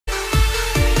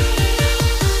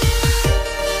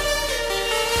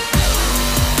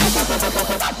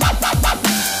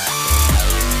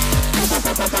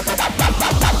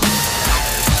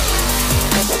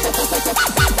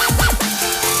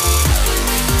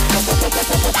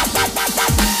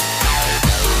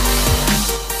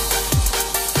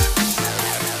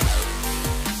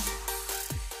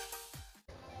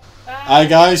Hi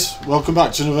guys, welcome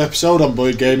back to another episode on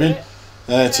Boyd Gaming.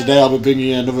 Today I'll be bringing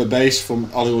you another base from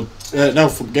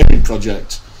from Gaming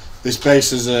Project. This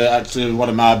base is actually one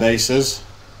of my bases.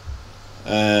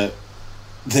 This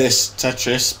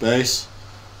Tetris base.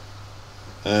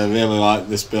 Really like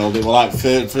this build. It was like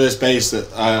the first base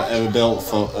that I ever built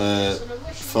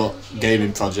for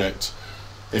Gaming Project.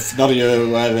 If none of you are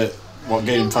aware of what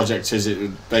Gaming Project is, it was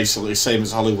basically the same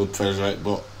as Hollywood Project,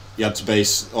 but you had to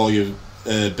base all your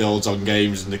builds on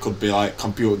games, and they could be like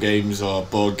computer games or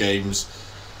board games,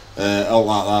 all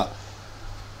like that.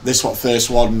 This was the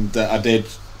first one that I did.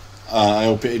 I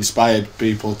hope it inspired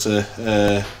people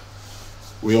to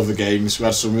with other games. We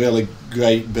had some really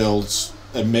great builds,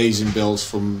 amazing builds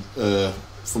from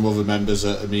other members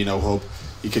at Amino Hub.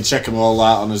 You can check them all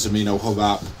out on his Amino Hub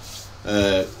app.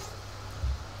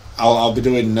 I'll be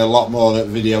doing a lot more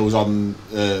videos on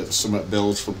some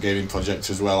builds from Gaming Project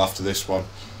as well after this one.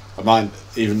 I might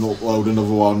even upload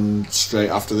another one straight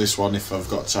after this one if I've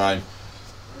got time.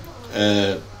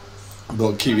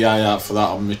 But keep your eye out for that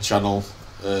on my channel.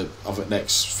 Over the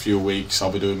next few weeks I'll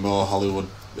be doing more Hollywood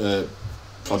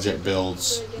project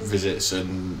builds, visits,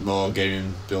 and more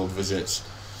gaming build visits.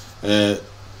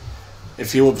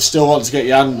 If you still want to get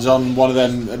your hands on one of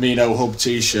them Amino Hub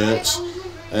t-shirts,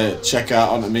 check out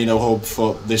on Amino Hub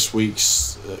for this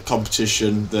week's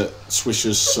competition that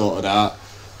Swisher's sorted out.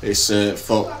 It's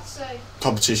for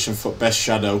competition for best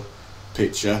shadow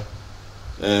picture.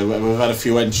 We've had a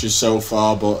few entries so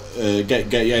far, but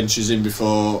get your entries in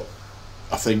before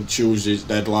I think Tuesday's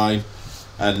deadline,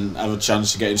 and have a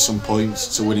chance of getting some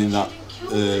points to winning that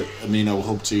Amino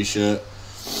Hub t-shirt.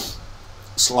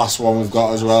 It's the last one we've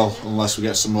got as well, unless we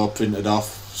get some more printed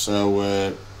off.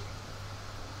 So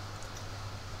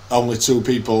only 2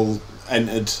 people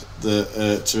entered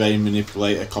the terrain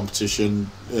manipulator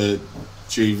competition,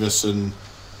 Jeeves and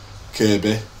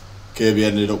Kirby. Kirby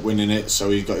ended up winning it, so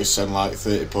he got his send like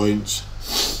 30 points,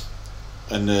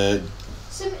 and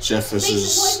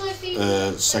Jefferson's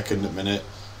second at minute.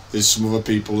 There's some other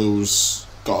people who's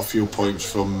got a few points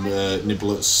from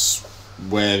Niblet's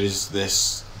Where Is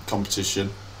This competition.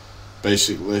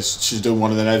 Basically she's doing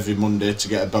one of them every Monday to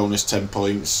get a bonus 10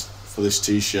 points for this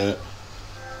t-shirt.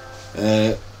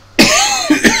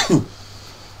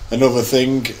 Another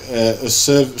thing,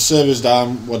 servers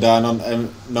were down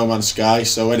on No Man's Sky,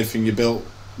 so anything you built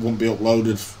won't be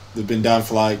uploaded. They've been down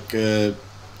for like 10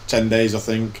 days, I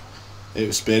think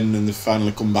it's been, and they've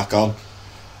finally come back on.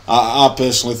 I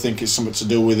personally think it's something to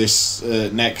do with this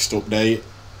next update.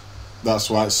 That's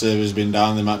why the server's been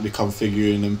down. They might be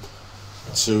configuring them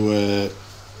to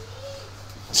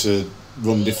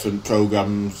run different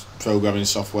programming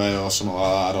software or something like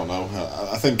that. I don't know.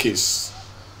 I think it's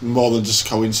more than just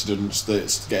coincidence that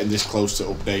it's getting this close to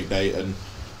update date and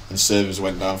servers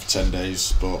went down for 10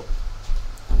 days, but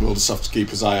we'll just have to keep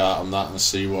his eye out on that and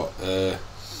see what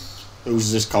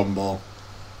who's this combo.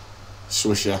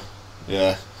 Swisher,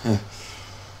 yeah.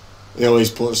 He always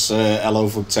puts hello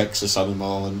from Texas on them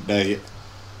all and date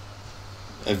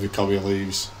every copy he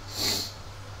leaves.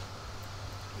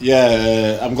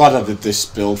 Yeah, I'm glad I did this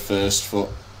build first for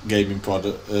Gaming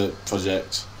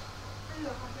Project.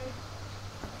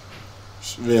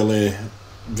 Really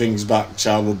brings back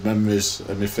childhood memories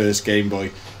of my first Game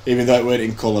Boy, even though it weren't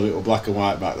in colour, it was black and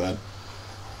white back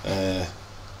then.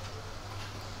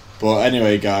 But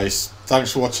anyway guys,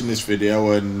 thanks for watching this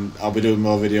video, and I'll be doing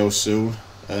more videos soon,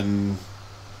 and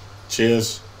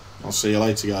cheers. I'll see you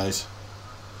later guys.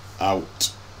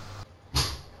 Out.